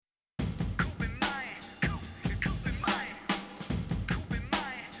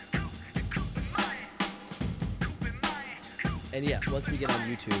And yeah, once we get on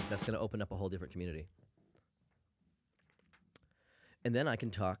YouTube, that's going to open up a whole different community. And then I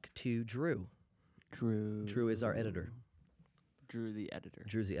can talk to Drew. Drew is our editor. Drew the editor.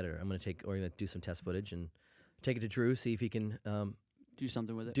 Drew's the editor. We're going to do some test footage and take it to Drew, see if he can do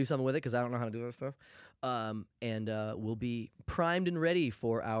something with it. Because I don't know how to do that stuff. And we'll be primed and ready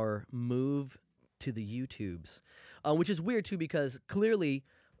for our move to the YouTubes, which is weird too, because clearly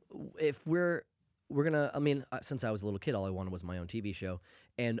if we're gonna, since I was a little kid, all I wanted was my own TV show.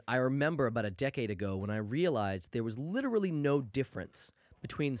 And I remember about a decade ago when I realized there was literally no difference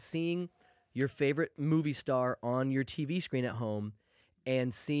between seeing your favorite movie star on your TV screen at home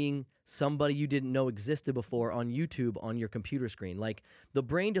and seeing somebody you didn't know existed before on YouTube on your computer screen. Like, the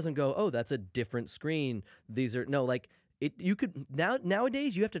brain doesn't go, oh, that's a different screen. Nowadays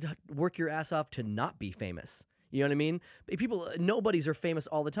you have to work your ass off to not be famous. You know what I mean? Nobodies are famous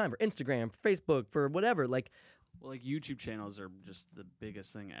all the time for Instagram, for Facebook, for whatever. Like YouTube channels are just the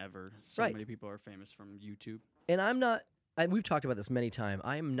biggest thing ever. So Right. many people are famous from YouTube. And we've talked about this many times.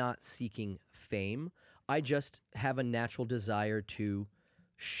 I am not seeking fame. I just have a natural desire to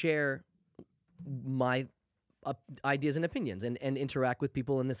share my ideas and opinions and interact with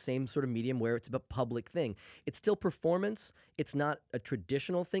people in the same sort of medium where it's a public thing. It's still performance. It's not a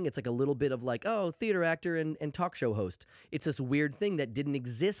traditional thing. It's like a little bit of like, oh, theater actor and talk show host. It's this weird thing that didn't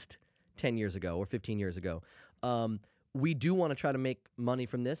exist 10 years ago or 15 years ago. We do want to try to make money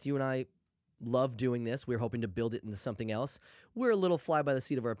from this. You and I love doing this. We're hoping to build it into something else. We're a little fly by the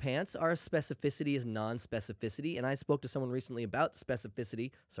seat of our pants. Our specificity is non-specificity, and I spoke to someone recently about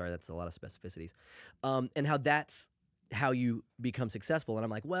specificity. Sorry, that's a lot of specificities. And how that's how you become successful. And I'm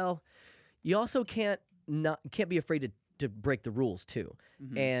like, well, you also can't be afraid to break the rules too.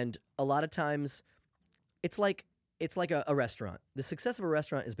 Mm-hmm. And a lot of times, it's like a restaurant. The success of a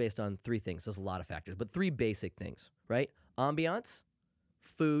restaurant is based on three things. There's a lot of factors, but three basic things, right? Ambiance,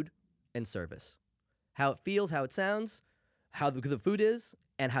 food, and service. How it feels, how it sounds, how the food is,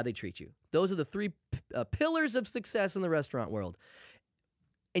 and how they treat you. Those are the three pillars of success in the restaurant world.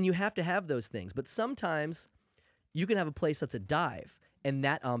 And you have to have those things. But sometimes you can have a place that's a dive, and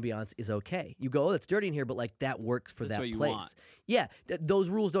that ambiance is okay. You go, oh, it's dirty in here, but like that works for That's that what you place. want. Yeah, those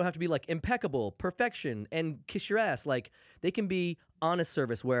rules don't have to be like impeccable, perfection, and kiss your ass. Like, they can be honest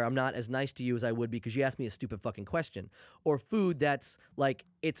service where I'm not as nice to you as I would because you asked me a stupid fucking question. Or food that's like,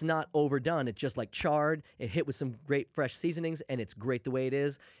 it's not overdone. It's just like charred, it hit with some great fresh seasonings, and it's great the way it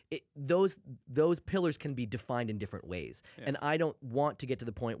is. Those pillars can be defined in different ways. Yeah. And I don't want to get to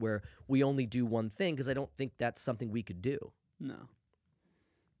the point where we only do one thing because I don't think that's something we could do. No.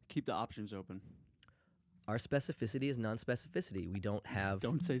 Keep the options open. Our specificity is non-specificity. We don't have...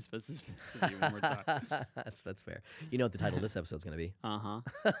 Don't say specificity when we're talking. That's fair. You know what the title of this episode is going to be. Uh-huh.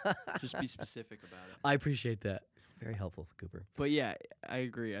 Just be specific about it. I appreciate that. Very helpful, Cooper. But yeah, I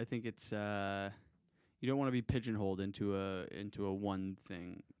agree. I think it's you don't want to be pigeonholed into a one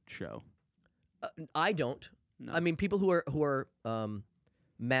thing show. I don't. No. I mean, people who are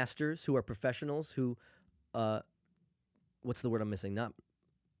masters, who are professionals, who what's the word I'm missing? Not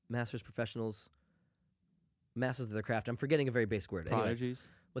masters, professionals, masters of their craft. I'm forgetting a very basic word. Prodigies.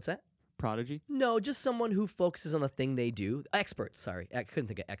 Anyway, what's that? Prodigy? No, just someone who focuses on the thing they do. Experts, sorry. I couldn't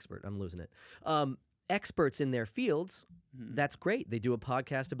think of expert. I'm losing it. Experts in their fields, that's great. They do a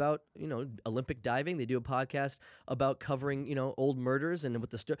podcast about, Olympic diving. They do a podcast about covering, old murders and with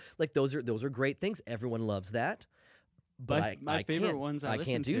the like those are great things. Everyone loves that. But my favorite ones I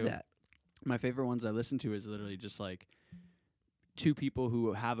can't do that. My favorite ones I listen to is literally just like two people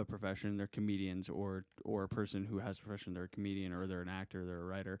who have a profession, they're comedians, or a person who has a profession, they're a comedian, or they're an actor, they're a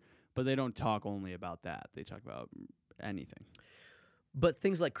writer, but they don't talk only about that. They talk about anything. But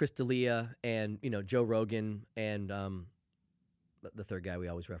things like Chris D'Elia and, Joe Rogan and the third guy we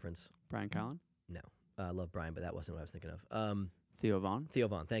always reference. Brian Callen? No. I love Brian, but that wasn't what I was thinking of. Theo Vaughn? Theo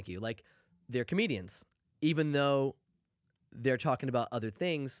Vaughn, thank you. Like, they're comedians. Even though they're talking about other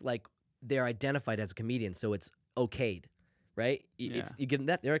things, like, they're identified as a comedian, so it's okayed. Right? Yeah. You give them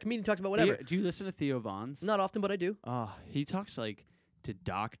that. They're a comedian, talks about whatever. Do you listen to Theo Vaughn's? Not often, but I do. He talks like to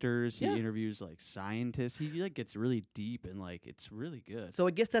doctors. Yeah. He interviews like scientists. He like gets really deep and like it's really good. So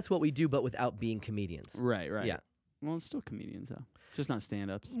I guess that's what we do, but without being comedians. Right. Yeah. Well, it's still comedians though, just not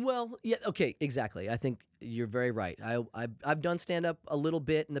stand-ups. Well, yeah, okay, exactly. I think you're very right. I've done stand-up a little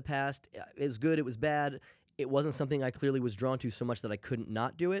bit in the past. It was good. It was bad. It wasn't something I clearly was drawn to so much that I couldn't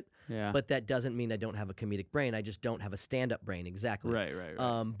not do it. Yeah. But that doesn't mean I don't have a comedic brain. I just don't have a stand-up brain. Exactly. Right.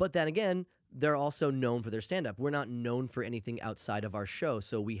 But then again, they're also known for their stand-up. We're not known for anything outside of our show,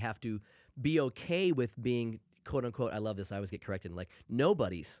 so we have to be okay with being, quote-unquote, I love this, I always get corrected, like,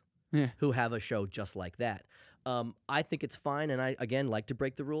 nobodies. Yeah. who have a show just like that. I think it's fine, and I again like to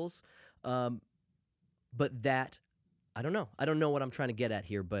break the rules. But that, I don't know. I don't know what I'm trying to get at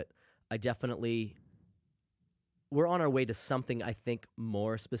here, but I definitely we're on our way to something I think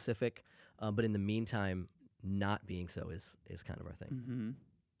more specific. But in the meantime, not being so is kind of our thing.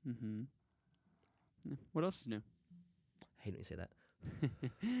 Mm-hmm. Mm-hmm. Yeah. What else is new? I hate when you say that.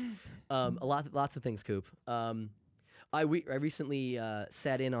 Lots of things, Coop. I recently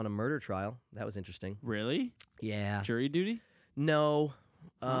sat in on a murder trial. That was interesting. Really? Yeah. Jury duty? No.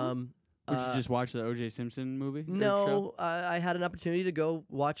 Huh? Would you just watch the O.J. Simpson movie? or show? No, I had an opportunity to go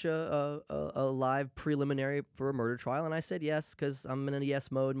watch a live preliminary for a murder trial, and I said yes because I'm in a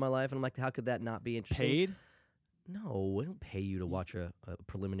yes mode in my life, and I'm like, how could that not be interesting? Paid? No, we don't pay you to watch a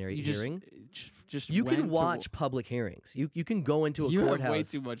preliminary You hearing. just You went can to watch public hearings. You can go into a you courthouse. have way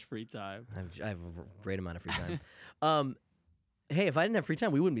too much free time. I have a great amount of free time. Hey, if I didn't have free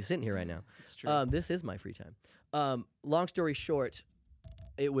time, we wouldn't be sitting here right now. It's true. This is my free time. Long story short,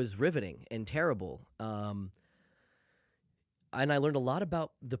 it was riveting and terrible. And I learned a lot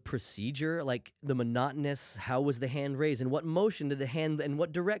about the procedure, like the monotonous. How was the hand raised, and what motion did the hand, and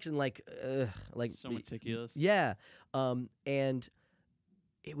what direction? Like So meticulous. Yeah, and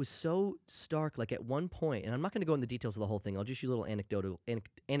it was so stark. Like at one point, and I'm not going to go into the details of the whole thing. I'll just use little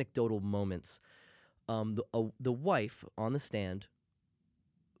anecdotal moments. The wife on the stand,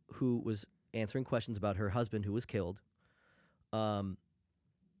 who was answering questions about her husband who was killed,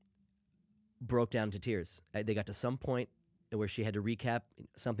 broke down into tears. They got to some point where she had to recap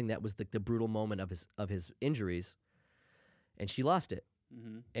something that was the brutal moment of his injuries, and she lost it.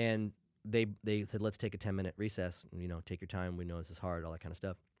 Mm-hmm. And they said, let's take a 10-minute recess. Take your time. We know this is hard, all that kind of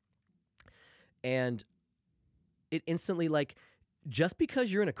stuff. And it instantly, like, just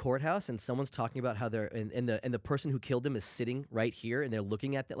because you're in a courthouse and someone's talking about how they're and the person who killed them is sitting right here and they're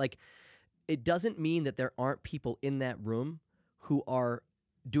looking at that, like, it doesn't mean that there aren't people in that room who are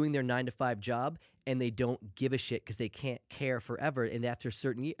doing their 9-to-5 job and they don't give a shit because they can't care forever. And after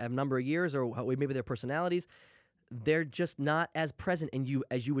a number of years, or maybe their personalities, they're just not as present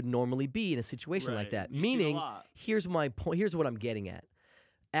as you would normally be in a situation like that. You see it a Meaning, lot. here's my point. Here's what I'm getting at.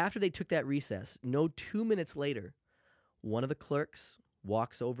 After they took that recess, 2 minutes later, one of the clerks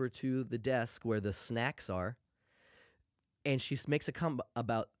walks over to the desk where the snacks are, and she makes a comment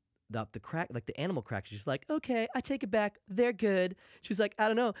about the crack, like the animal crackers. She's like, "Okay, I take it back. They're good." She's like, "I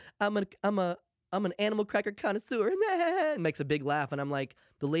don't know. I'm an animal cracker connoisseur." And makes a big laugh, and I'm like,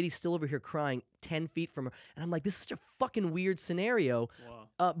 the lady's still over here crying 10 feet from her, and I'm like, this is such a fucking weird scenario.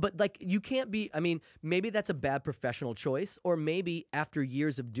 Wow. But like, you can't be. I mean, maybe that's a bad professional choice, or maybe after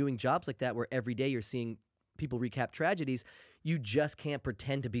years of doing jobs like that, where every day you're seeing people recap tragedies, you just can't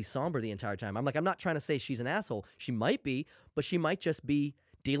pretend to be somber the entire time. I'm like, I'm not trying to say she's an asshole. She might be, but she might just be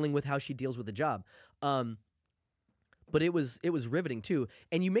dealing with how she deals with the job. But it was riveting too.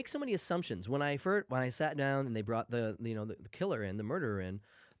 And you make so many assumptions. When I sat down and they brought the killer in, the murderer in,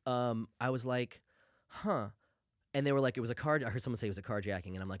 I was like, huh. And they were like, it was a car. I heard someone say it was a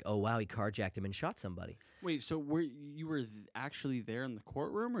carjacking, and I'm like, oh wow, he carjacked him and shot somebody. Wait, so you were actually there in the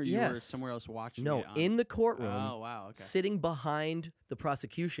courtroom, or you were Yes. somewhere else watching? No, it on- in the courtroom. Oh wow. Okay. Sitting behind the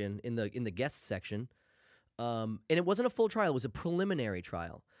prosecution in the guest section. And it wasn't a full trial; it was a preliminary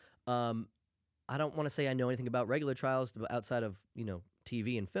trial. I don't want to say I know anything about regular trials outside of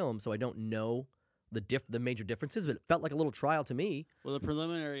TV and film, so I don't know the major differences. But it felt like a little trial to me. Well, the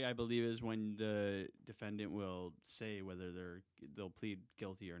preliminary, I believe, is when the defendant will say whether they'll plead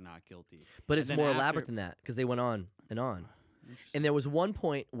guilty or not guilty. But And it's then more after- elaborate than that because they went on and on. Interesting. And there was one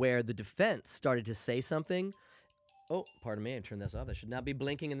point where the defense started to say something. Oh, pardon me, I turned this off. That should not be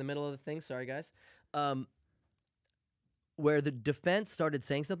blinking in the middle of the thing. Sorry, guys. Where the defense started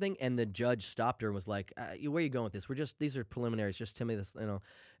saying something, and the judge stopped her and was like, "Where are you going with this? These are preliminaries. Just tell me this,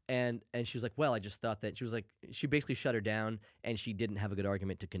 And she was like, "Well, I just thought that." She was like, she basically shut her down, and she didn't have a good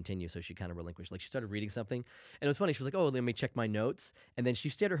argument to continue, so she kind of relinquished. Like, she started reading something, and it was funny. She was like, "Oh, let me check my notes," and then she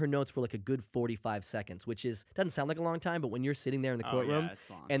stared at her notes for like a good 45 seconds, which doesn't sound like a long time, but when you're sitting there in the courtroom, it's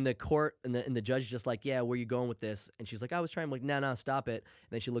long. and the court and the judge is just like, "Yeah, where are you going with this?" And she's like, "I was trying." I'm like, "No, stop it."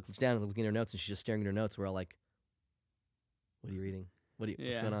 And then she looks down and looking at her notes, and she's just staring at her notes. We're all like, "What are you reading? What's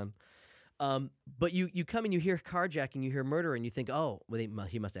going on?" But you come and you hear carjacking, you hear murder, and you think, oh, well,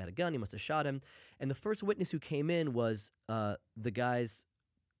 he must have had a gun, he must have shot him. And the first witness who came in was the guy's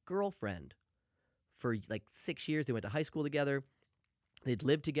girlfriend. For like 6 years, they went to high school together, they'd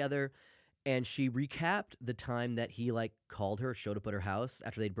lived together, and she recapped the time that he like called her, showed up at her house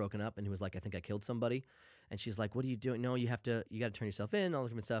after they'd broken up, and he was like, "I think I killed somebody." And she's like, "What are you doing? No, you got to turn yourself in, all that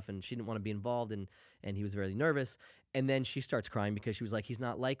kind of stuff." And she didn't want to be involved, and he was very nervous. And then she starts crying because she was like, he's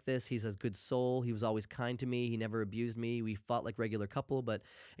not like this. He's a good soul. He was always kind to me. He never abused me. We fought like regular couple. And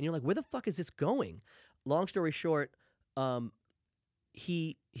you're like, where the fuck is this going? Long story short,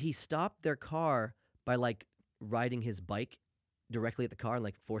 he stopped their car by like riding his bike directly at the car and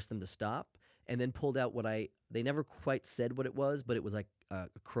like forced them to stop, and then pulled out they never quite said what it was, but it was like a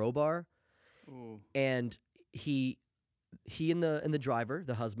crowbar. Ooh. And he and the driver,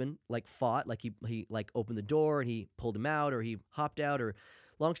 the husband, like fought, like he like opened the door and he pulled him out, or he hopped out, or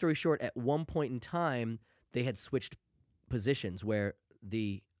long story short, at one point in time they had switched positions where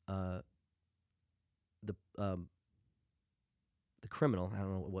the criminal, I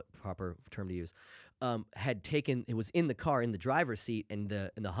don't know what proper term to use, had taken, it was in the car in the driver's seat, and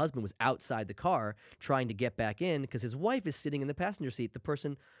the husband was outside the car trying to get back in because his wife is sitting in the passenger seat, the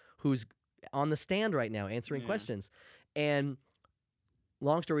person who's on the stand right now answering questions. And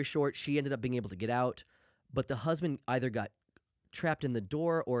long story short, she ended up being able to get out, but the husband either got trapped in the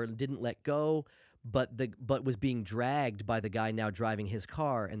door or didn't let go, but was being dragged by the guy now driving his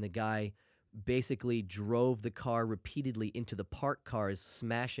car, and the guy basically drove the car repeatedly into the parked cars,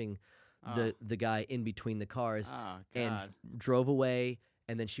 smashing the guy in between the cars, and drove away.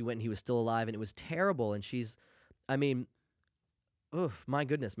 And then she went, and he was still alive, and it was terrible. And she's, I mean, oof, my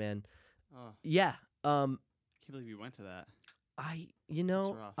goodness, man. Yeah. Can't believe you went to that.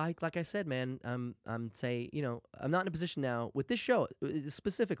 Like I said, man, I'm saying, I'm not in a position now with this show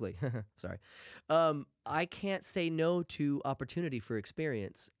specifically. Sorry. I can't say no to opportunity for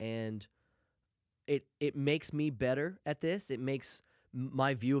experience, and it makes me better at this. It makes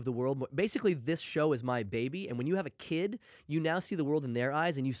my view of the world more. Basically, this show is my baby, and when you have a kid, you now see the world in their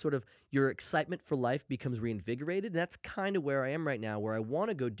eyes, and your excitement for life becomes reinvigorated. And that's kind of where I am right now, where I want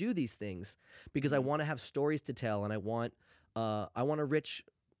to go do these things because I want to have stories to tell, and I want a rich,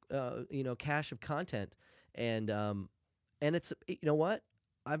 cache of content, and it's, you know what,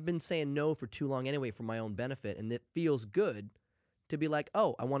 I've been saying no for too long anyway for my own benefit, and it feels good to be like,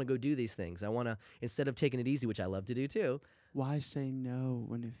 oh, I want to go do these things. I want to, instead of taking it easy, which I love to do too. Why say no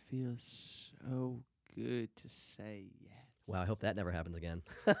when it feels so good to say yes? Wow, I hope that never happens again.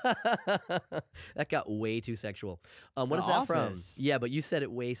 That got way too sexual. What is that from? Yeah, but you said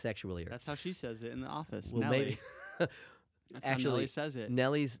it way sexualier. That's how she says it in The Office. Well, Nelly. maybe. That's how Nelly says it.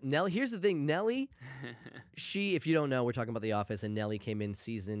 Nelly. Here's the thing, Nelly. If you don't know, we're talking about The Office, and Nelly came in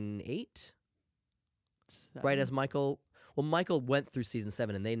season 8, right as Michael. Well, Michael went through season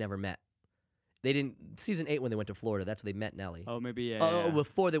 7, and they never met. They didn't. Season 8, when they went to Florida, that's when they met Nelly. Oh, maybe yeah. Oh,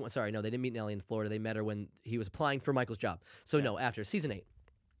 before they went. Sorry, no, they didn't meet Nelly in Florida. They met her when he was applying for Michael's job. So no, after season 8.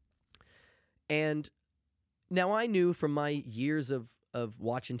 And now I knew from my years of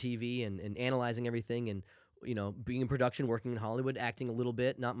watching TV and analyzing everything, and being in production, working in Hollywood, acting a little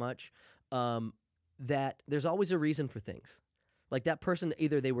bit, not much, that there's always a reason for things. Like that person,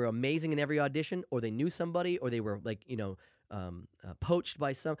 either they were amazing in every audition, or they knew somebody, or they were like, poached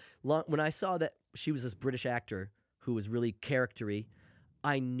by some. When I saw that she was this British actor who was really charactery,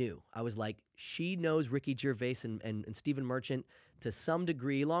 I knew. I was like, she knows Ricky Gervais and Stephen Merchant to some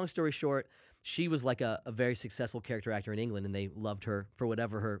degree. Long story short, she was like a very successful character actor in England, and they loved her for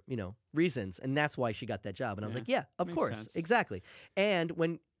whatever her reasons, and that's why she got that job. And I was like, yeah, of course, sense. Exactly. And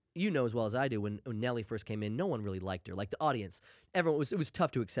when as well as I do, when Nelly first came in, no one really liked her. Like the audience, everyone it was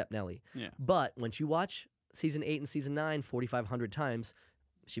tough to accept Nelly. Yeah. But once you watch season 8 and season 9 4,500 times,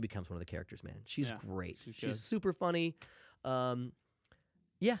 she becomes one of the characters, man. She's great. She's super funny.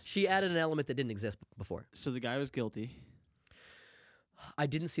 She added an element that didn't exist before. So the guy was guilty. I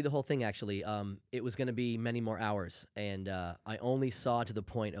didn't see the whole thing, actually. It was going to be many more hours, and I only saw to the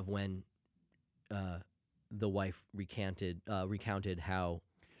point of when the wife recounted how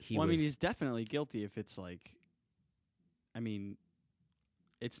he was. I mean, he's definitely guilty if it's like,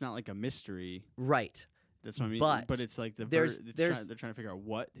 it's not like a mystery. Right. That's what I mean. But it's like they're trying to figure out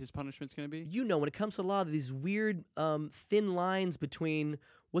what his punishment's going to be. When it comes to a lot of these weird thin lines between,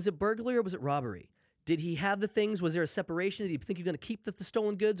 was it burglary or was it robbery? Did he have the things? Was there a separation? Did he think he was going to keep the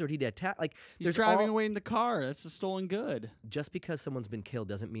stolen goods, or did he attack? Like, he's driving away in the car. That's a stolen good. Just because someone's been killed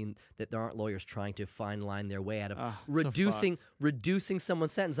doesn't mean that there aren't lawyers trying to fine line their way out of reducing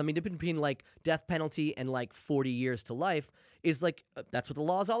someone's sentence. I mean, between like death penalty and like 40 years to life is like that's what the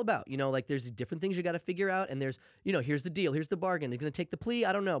law is all about. Like there's different things you got to figure out, and there's here's the deal, here's the bargain. He's going to take the plea.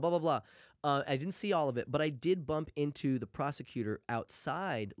 I don't know. Blah blah blah. I didn't see all of it, but I did bump into the prosecutor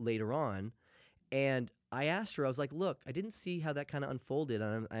outside later on. And I asked her, I was like, look, I didn't see how that kind of unfolded.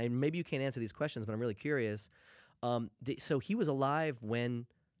 And maybe you can't answer these questions, but I'm really curious. So he was alive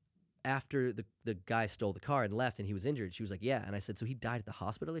after the guy stole the car and left, and he was injured. She was like, yeah. And I said, so he died at the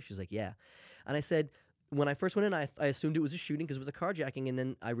hospital? She was like, yeah. And I said, when I first went in, I assumed it was a shooting because it was a carjacking, and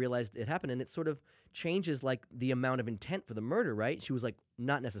then I realized it happened, and it sort of changes like the amount of intent for the murder, right? She was like,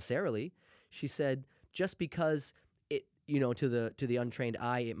 not necessarily. She said just because it, to the untrained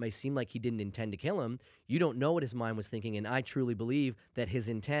eye, it may seem like he didn't intend to kill him. You don't know what his mind was thinking, and I truly believe that his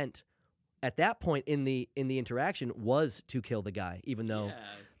intent at that point in the interaction was to kill the guy, even though. Yeah,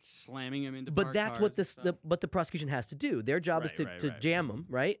 slamming him into. But that's what the prosecution has to do. Their job is to jam him,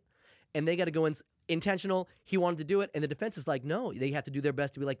 right? And they got to go in intentional. He wanted to do it, and the defense is like, no. They have to do their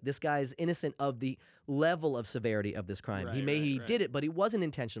best to be like, this guy's innocent of the level of severity of this crime. He did it, but he wasn't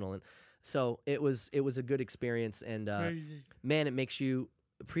intentional, and so it was a good experience. And man, it makes you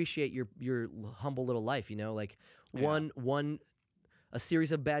appreciate your humble little life. Like a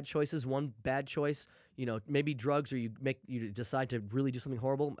series of bad choices, one bad choice. Maybe drugs, or you decide to really do something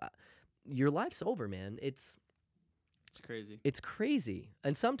horrible. Your life's over, man. It's crazy. It's crazy.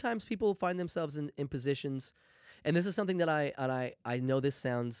 And sometimes people find themselves in positions, and this is something that I know this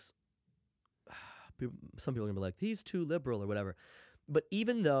sounds, some people are going to be like, he's too liberal or whatever. But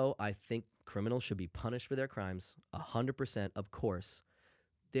even though I think criminals should be punished for their crimes, 100%, of course,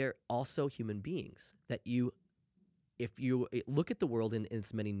 they're also human beings that if you look at the world in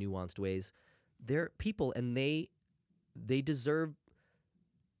its many nuanced ways, they're people, and they deserve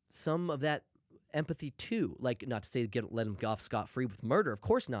some of that empathy too. Like, not to say let them go off scot-free with murder, of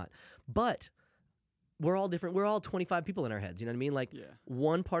course not. But we're all different. We're all 25 people in our heads. You know what I mean? Like,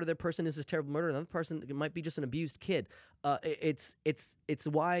 one part of their person is this terrible murder, another person it might be just an abused kid. It's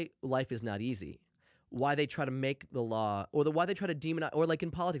why life is not easy. Why they try to make the law, or why they try to demonize, or like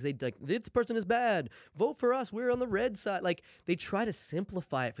in politics, they like, this person is bad, vote for us, we're on the red side. Like, they try to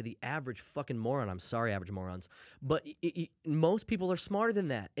simplify it for the average fucking moron. I'm sorry, average morons, but most people are smarter than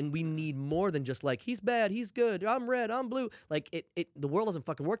that, and we need more than just like, he's bad, he's good, I'm red, I'm blue. Like, the world doesn't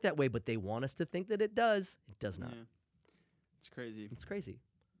fucking work that way, but they want us to think that it does. It does not. Yeah. It's crazy. It's crazy.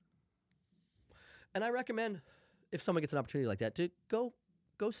 And I recommend, if someone gets an opportunity like that, to go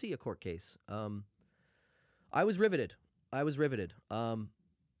see a court case. I was riveted. I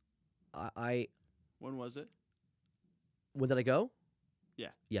When was it? When did I go?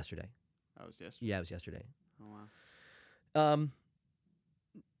 Yeah. Yesterday. That was yesterday. Yeah, it was yesterday. Oh wow.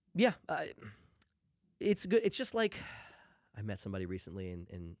 Yeah. It's good. It's just like, I met somebody recently,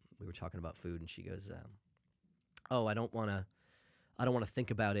 and we were talking about food, and she goes, "Oh, I don't want to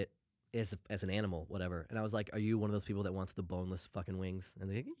think about it as an animal, whatever." And I was like, "Are you one of those people that wants the boneless fucking wings?" And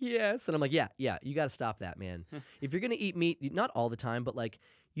they're like, "Yes." And I'm like, yeah, you got to stop that, man. If you're going to eat meat, not all the time, but like,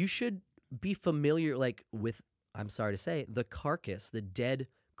 you should be familiar, like, with, I'm sorry to say, the carcass, the dead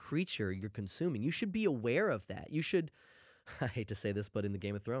creature you're consuming. You should be aware of that. You should, I hate to say this, but in the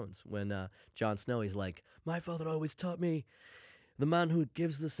Game of Thrones, when Jon Snow, he's like, "My father always taught me the man who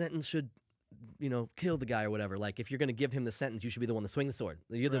gives the sentence should, kill the guy," or whatever. Like, if you're going to give him the sentence, you should be the one to swing the sword.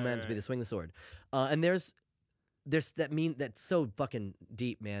 You're the man to be the swing the sword. And there's that's so fucking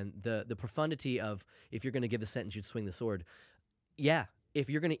deep, man. The profundity of, if you're going to give the sentence, you'd swing the sword. Yeah. If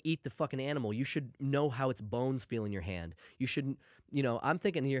you're going to eat the fucking animal, you should know how its bones feel in your hand. You shouldn't, I'm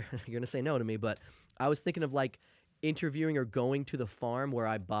thinking here, you're going to say no to me, but I was thinking of like interviewing or going to the farm where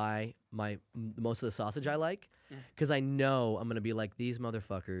I buy most of the sausage I like, because I know I'm going to be like, these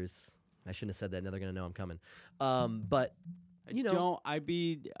motherfuckers. I shouldn't have said that. Now they're gonna know I'm coming. But I'd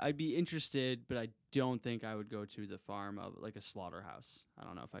be interested, but I don't think I would go to the farm of like a slaughterhouse. I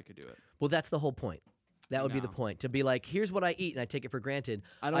don't know if I could do it. Well, that's the whole point. That would be the point, to be like, here's what I eat, and I take it for granted.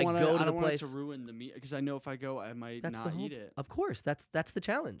 I don't want it to ruin the meat, because I know if I go, I might not eat it. Of course, that's the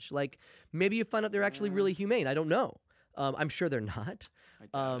challenge. Like, maybe you find out they're actually really humane. I don't know. I'm sure they're not. I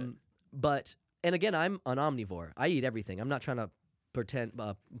doubt it. But, and again, I'm an omnivore. I eat everything. I'm not trying to pretend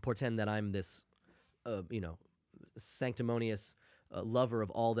that I'm this, sanctimonious lover of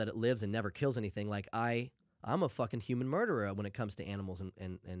all that it lives and never kills anything. Like, I'm a fucking human murderer when it comes to animals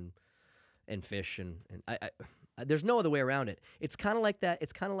and fish, and I there's no other way around it. It's kind of like that.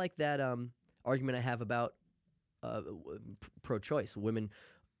 It's kind of like that argument I have about pro-choice. Women,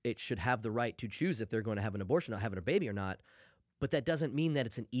 it should have the right to choose if they're going to have an abortion or having a baby or not. But that doesn't mean that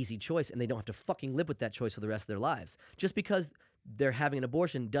it's an easy choice, and they don't have to fucking live with that choice for the rest of their lives. Just because they're having an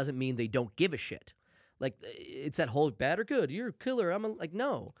abortion doesn't mean they don't give a shit. Like, it's that whole bad or good, you're a killer.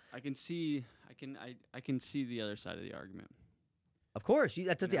 No. I can see the other side of the argument. Of course,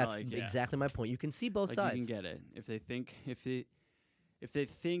 that's exactly my point. You can see both sides. You can get it. If they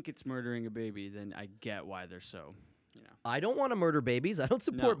think it's murdering a baby, then I get why they're so. I don't want to murder babies. I don't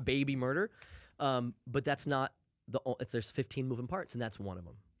support baby murder. But that's not there's 15 moving parts, and that's one of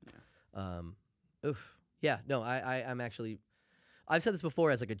them. Yeah. I'm actually. I've said this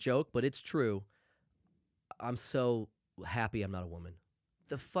before as like a joke, but it's true. I'm so happy I'm not a woman.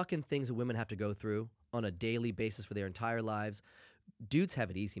 The fucking things that women have to go through on a daily basis for their entire lives. Dudes have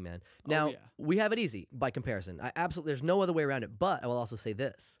it easy, man. Now, yeah. we have it easy by comparison. I absolutely, there's no other way around it. But I will also say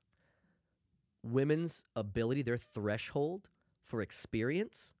this. Women's ability, their threshold for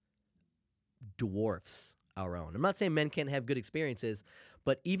experience dwarfs our own. I'm not saying men can't have good experiences,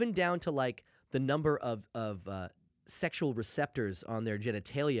 but even down to like the number of sexual receptors on their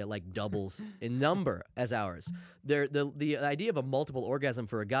genitalia like doubles in number as ours. The idea of a multiple orgasm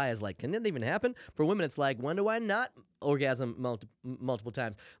for a guy is like, can that even happen? For women, it's like, when do I not orgasm multiple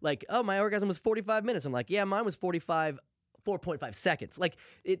times? Like, oh, my orgasm was 45 minutes. I'm like, yeah, mine was 4.5 seconds. Like,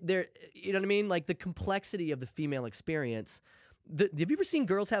 you know what I mean? Like the complexity of the female experience. Have you ever seen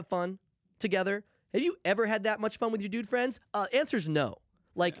girls have fun together? Have you ever had that much fun with your dude friends? Answer's no.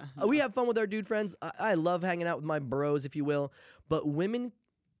 Like, we have fun with our dude friends. I love hanging out with my bros, if you will. But women,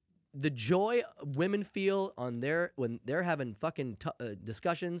 the joy women feel when they're having fucking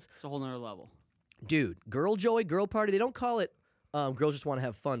discussions. It's a whole nother level. Dude, girl joy, girl party, they don't call it girls just want to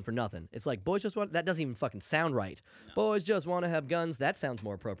have fun for nothing. It's like boys just want, that doesn't even fucking sound right. No. Boys just want to have guns. That sounds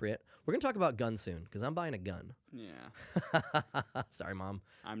more appropriate. We're going to talk about guns soon because I'm buying a gun. Yeah. Sorry, Mom.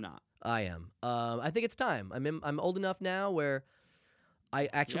 I'm not. I am. I think it's time. I'm old enough now where I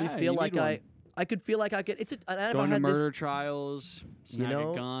actually Yeah, feel you like need I could feel like I could. Going to murder trials, snag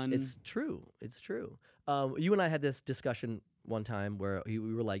a gun. It's true. It's true. You and I had this discussion one time where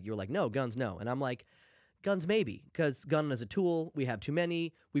you were like, no, guns, no. And I'm like, guns maybe, because gun as a tool, we have too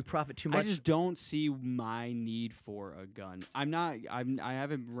many, we profit too much. I just don't see my need for a gun. I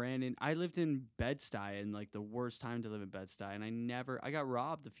haven't ran in. I lived in Bed-Stuy, and like the worst time to live in Bed-Stuy, and I got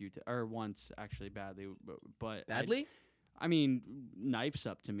robbed once actually badly, but badly. I mean, knives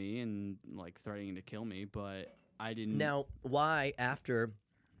up to me and like threatening to kill me, but I didn't. Now, why after?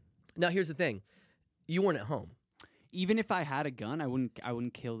 Now, here's the thing: you weren't at home. Even if I had a gun, I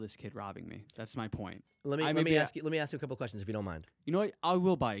wouldn't kill this kid robbing me. That's my point. Let me ask you a couple questions if you don't mind. You know what? I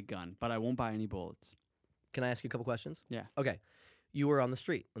will buy a gun, but I won't buy any bullets. Can I ask you a couple questions? Yeah. Okay. You were on the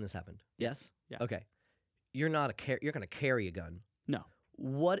street when this happened. Yes. Yeah. Okay. You're not you're going to carry a gun. No.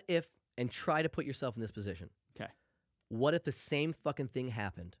 What if, and try to put yourself in this position. Okay. What if the same fucking thing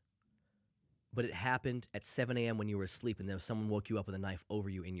happened, but it happened at 7 a.m. when you were asleep and there was someone woke you up with a knife over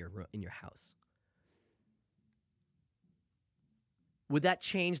you in your house? Would that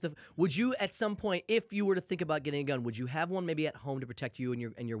change would you at some point, if you were to think about getting a gun, would you have one maybe at home to protect you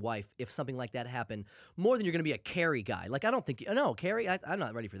and your wife if something like that happened, more than you're going to be a carry guy? Like, I don't think, no, carry, I'm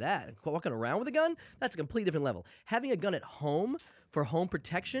not ready for that. Walking around with a gun, that's a completely different level. Having a gun at home for home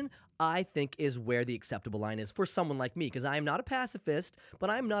protection, I think is where the acceptable line is for someone like me, because I am not a pacifist, but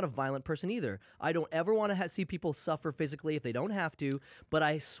I'm not a violent person either. I don't ever want to see people suffer physically if they don't have to, but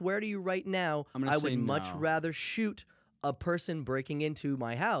I swear to you right now, I would much rather shoot a person breaking into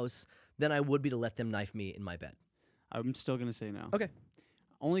my house than I would be to let them knife me in my bed. I'm still going to say no. Okay.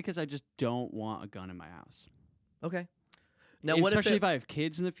 Only because I just don't want a gun in my house. Okay. Now, especially if I have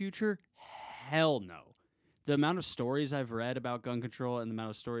kids in the future, hell no. The amount of stories I've read about gun control and the amount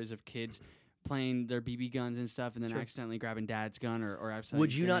of stories of kids playing their BB guns and stuff and then accidentally grabbing dad's gun or accidentally...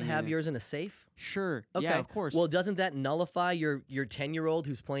 Would you not have yours in a safe? Sure. Okay. Yeah, of course. Well, doesn't that nullify your 10-year-old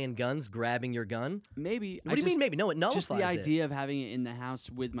who's playing guns grabbing your gun? Maybe. What do you mean maybe? No, it nullifies just the idea of having it in the house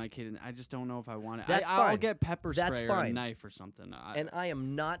with my kid, and I just don't know if I want it. That's fine. I'll get pepper spray or a knife or something. And I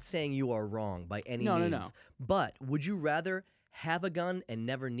am not saying you are wrong by any means. No. But would you rather have a gun and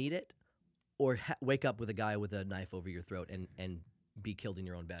never need it, or wake up with a guy with a knife over your throat and be killed in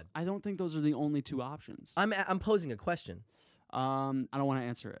your own bed? I don't think those are the only two options. I'm posing a question. I don't want to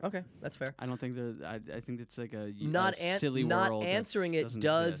answer it. Okay, that's fair. I don't think I think it's like a silly world. Not answering it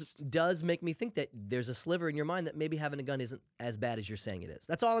exist. does make me think that there's a sliver in your mind that maybe having a gun isn't as bad as you're saying it is.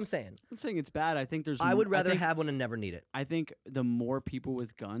 That's all I'm saying. I'm not saying it's bad. I think I would rather have one and never need it. I think the more people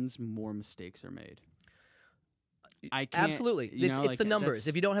with guns, more mistakes are made. Absolutely. It's the numbers.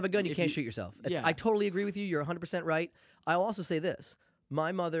 If you don't have a gun, you can't shoot yourself. I totally agree with you. You're 100% right. I'll also say this.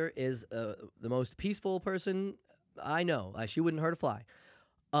 My mother is the most peaceful person I know. She wouldn't hurt a fly.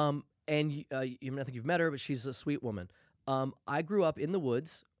 And I think you've met her, but she's a sweet woman. I grew up in the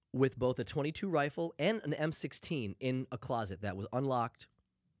woods with both a .22 rifle and an M16 in a closet that was unlocked.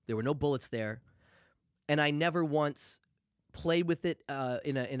 There were no bullets there. And I never once played with it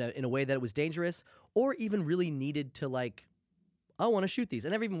in a way that it was dangerous or even really needed to, like, I want to shoot these. I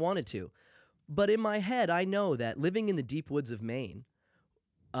never even wanted to. But in my head, I know that living in the deep woods of Maine,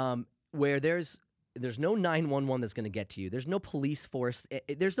 where there's no 911 that's going to get to you. There's no police force.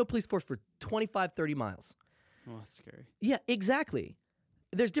 There's no police force for 25, 30 miles. Oh, that's scary. Yeah, exactly.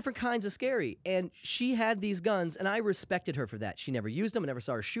 there's different kinds of scary. And she had these guns, and I respected her for that. She never used them. I never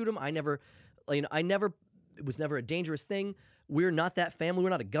saw her shoot them. It was never a dangerous thing. We're not that family. We're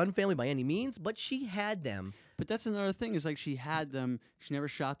not a gun family by any means, but she had them. But that's another thing is like she had them. She never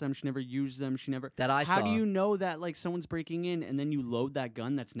shot them. She never used them. She never. That I How saw. do you know that like someone's breaking in and then you load that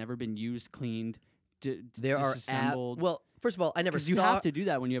gun that's never been used, cleaned, There are disassembled? well, first of all, I never Because you saw. have to do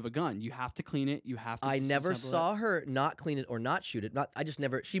that when you have a gun. You have to clean it. You have to. I never disassemble saw her not clean it or not shoot it. I just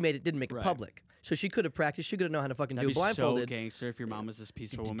never. She didn't make it Right. public. So she could have practiced. She could have known how to fucking That'd do be it blindfolded. so gangster if your mom was this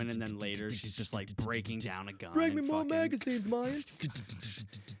peaceful woman and then later she's just like breaking down a gun. Bring and me more fucking- magazines, Maya.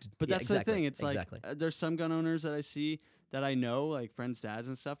 But Yeah, that's exactly, the thing. It's exactly. like there's some gun owners that I see that I know, like friends, dads,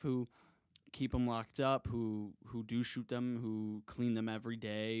 and stuff, who keep them locked up, who do shoot them, who clean them every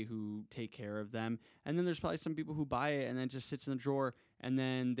day, who take care of them. And then there's probably some people who buy it and then it just sits in the drawer and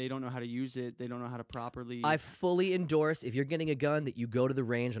then they don't know how to use it. They don't know how to properly. I fully endorse if you're getting a gun that you go to the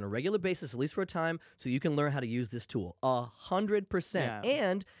range on a regular basis, at least for a time, so you can learn how to use this tool. 100%. Yeah.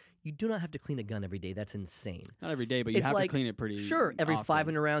 And you do not have to clean a gun every day. That's insane. Not every day, but you It's have like, to clean it pretty. Sure, every often.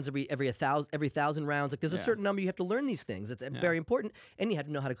 500 rounds, every 1,000 rounds. Like there's a Yeah. certain number you have to learn these things. It's very important, and you have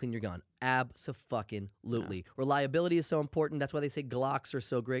to know how to clean your gun. Abso-fucking-lutely. Reliability is so important. That's why they say Glocks are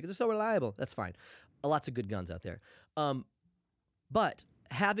so great because they're so reliable. That's fine. Lots of good guns out there. But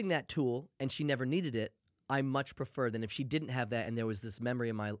having that tool and she never needed it, I much prefer than if she didn't have that and there was this memory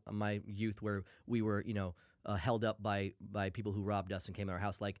in my youth where we were held up by people who robbed us and came to our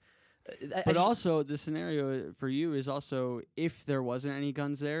house like. But also, the scenario for you is also if there wasn't any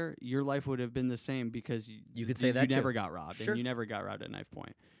guns there, your life would have been the same because You could say that you too. never got robbed Sure. and you never got robbed at knife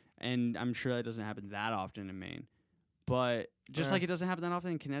point. And I'm sure that doesn't happen that often in Maine. But just like it doesn't happen that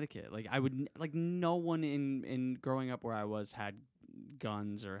often in Connecticut. Like I would like no one in growing up where I was had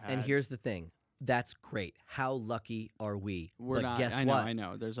guns or had. And here's the thing. That's great. How lucky are we? we're but not. guess I what?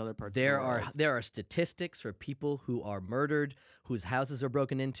 know. There's other parts. There of the are world. there are statistics for people who are murdered, whose houses are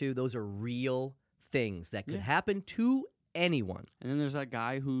broken into. Those are real things that could happen to anyone. And then there's that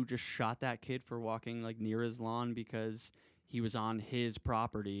guy who just shot that kid for walking like near his lawn because he was on his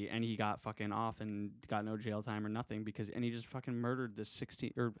property and he got fucking off and got no jail time or nothing and he just fucking murdered this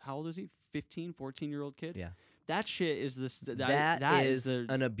 16 or how old is he? 15, 14-year-old kid? Yeah. That shit is this that is the,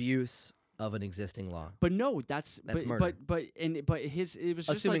 an abuse of an existing law. But no, that's murder. But his it was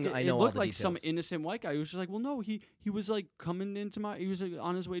just Assuming like I it know all looked the like some details. innocent white guy who was just like, well, no, he was like coming into he was like,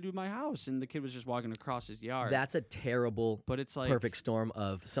 on his way to my house, and the kid was just walking across his yard. That's a terrible, but it's like perfect storm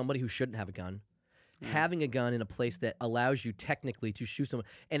of somebody who shouldn't have a gun, having a gun in a place that allows you technically to shoot someone,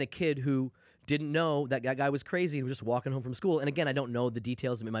 and a kid who didn't know that guy was crazy and was just walking home from school. And again, I don't know the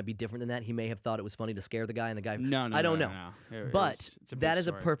details. It might be different than that. He may have thought it was funny to scare the guy, and the guy. No, I don't know. But it's a big that is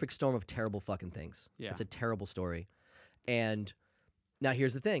story. a perfect storm of terrible fucking things. Yeah. It's a terrible story. And now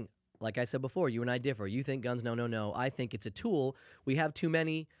here's the thing. Like I said before, you and I differ. You think guns, no. I think it's a tool. We have too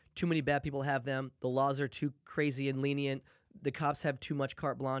many bad people have them. The laws are too crazy and lenient. The cops have too much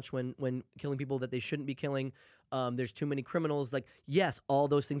carte blanche when killing people that they shouldn't be killing. There's too many criminals. Like, yes, all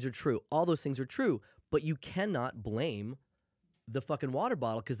those things are true. All those things are true. But you cannot blame the fucking water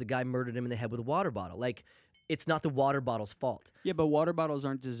bottle because the guy murdered him in the head with a water bottle. Like, it's not the water bottle's fault. Yeah, but water bottles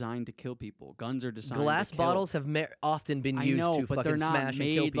aren't designed to kill people. Guns are designed Glass to kill. bottles have often been I used know, to but fucking they're not smash made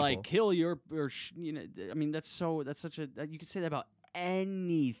and kill people. like kill your I mean, that's such a you can say that about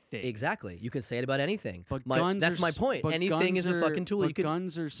anything. Exactly. You can say it about anything. But That's my point. Anything is a fucking tool. But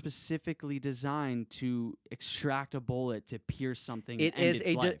guns are specifically designed to extract a bullet to pierce something. It and is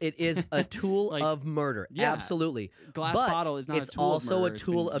its life. it is a tool Like, of murder. yeah, Absolutely. glass But bottle is not a it's tool of also murder. a It's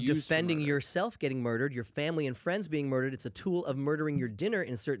tool been of used for defending murder. yourself getting murdered, your family and friends being murdered. It's a tool of murdering your dinner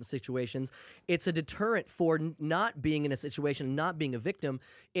in certain situations. It's a deterrent for not being in a situation, not being a victim.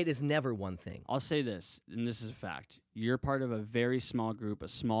 It is never one thing. I'll say this, and this is a fact. You're part of a very small group, a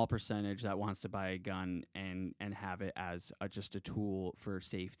small percentage that wants to buy a gun and have it as just a tool for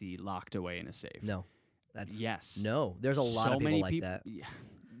safety locked away in a safe. No. That's Yes. No. There's a lot So of people many like that.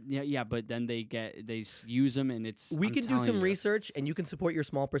 Yeah, but then they use them and it's. We I'm can do telling some you. research, and you can support your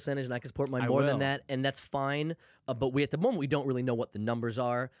small percentage, and I can support mine I more than will. that, and that's fine. But at the moment, we don't really know what the numbers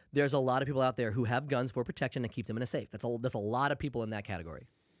are. There's a lot of people out there who have guns for protection and keep them in a safe. There's a lot of people in that category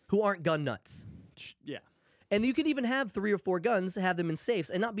who aren't gun nuts. Yeah. And you can even have 3 or 4 guns, have them in safes,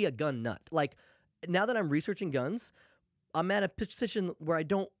 and not be a gun nut. Like, now that I'm researching guns, I'm at a position where I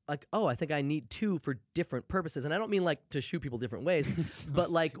don't, like, I think I need 2 for different purposes. And I don't mean, like, to shoot people different ways,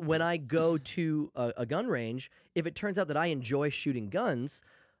 but, like, when I go to a gun range, if it turns out that I enjoy shooting guns,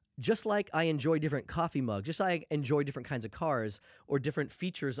 just like I enjoy different coffee mugs, just like I enjoy different kinds of cars or different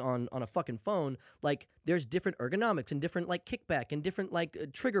features on a fucking phone, like there's different ergonomics and different like kickback and different like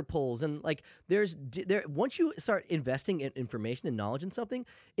trigger pulls and like there once you start investing in information and knowledge in something,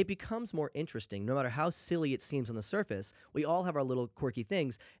 it becomes more interesting. No matter how silly it seems on the surface, we all have our little quirky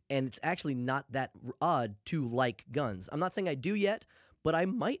things, and it's actually not that odd to like guns. I'm not saying I do yet, but I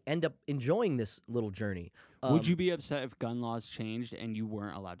might end up enjoying this little journey. Would you be upset if gun laws changed and you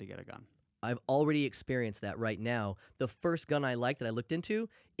weren't allowed to get a gun? I've already experienced that right now. The first gun I liked that I looked into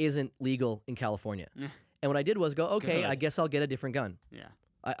isn't legal in California. And what I did was go, okay, Good. I guess I'll get a different gun. Yeah.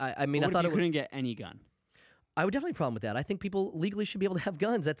 I mean, What I if thought you it couldn't get any gun? I would definitely have a problem with that. I think people legally should be able to have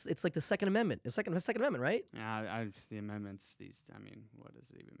guns. It's like the Second Amendment. It's Second Amendment, right? Yeah, the amendments. What does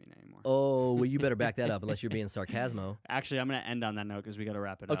it even mean anymore? Oh, well, you better back that up unless you're being sarcasmo. Actually, I'm gonna end on that note because we got to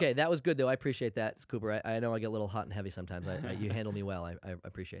wrap it up. Okay, that was good though. I appreciate that, Cooper. I know I get a little hot and heavy sometimes. You handle me well. I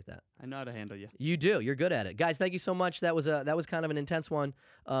appreciate that. I know how to handle you. You do. You're good at it, guys. Thank you so much. That was kind of an intense one.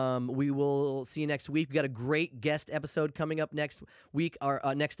 We will see you next week. We got a great guest episode coming up next week.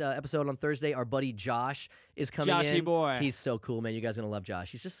 Our next episode on Thursday. Our buddy Josh is coming Joshy in. boy. He's so cool, man. You guys are gonna love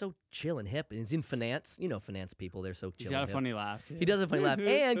Josh. He's just so chill and hip, and he's in finance. You know, finance people. They're so chill. He's got and a hip. funny laugh. Too. He does have a funny laugh.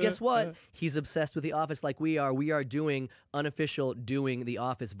 And guess what? He's obsessed with The Office like we are. We are doing Unofficial doing The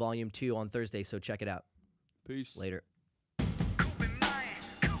Office Volume 2 on Thursday, so check it out. Peace. Later.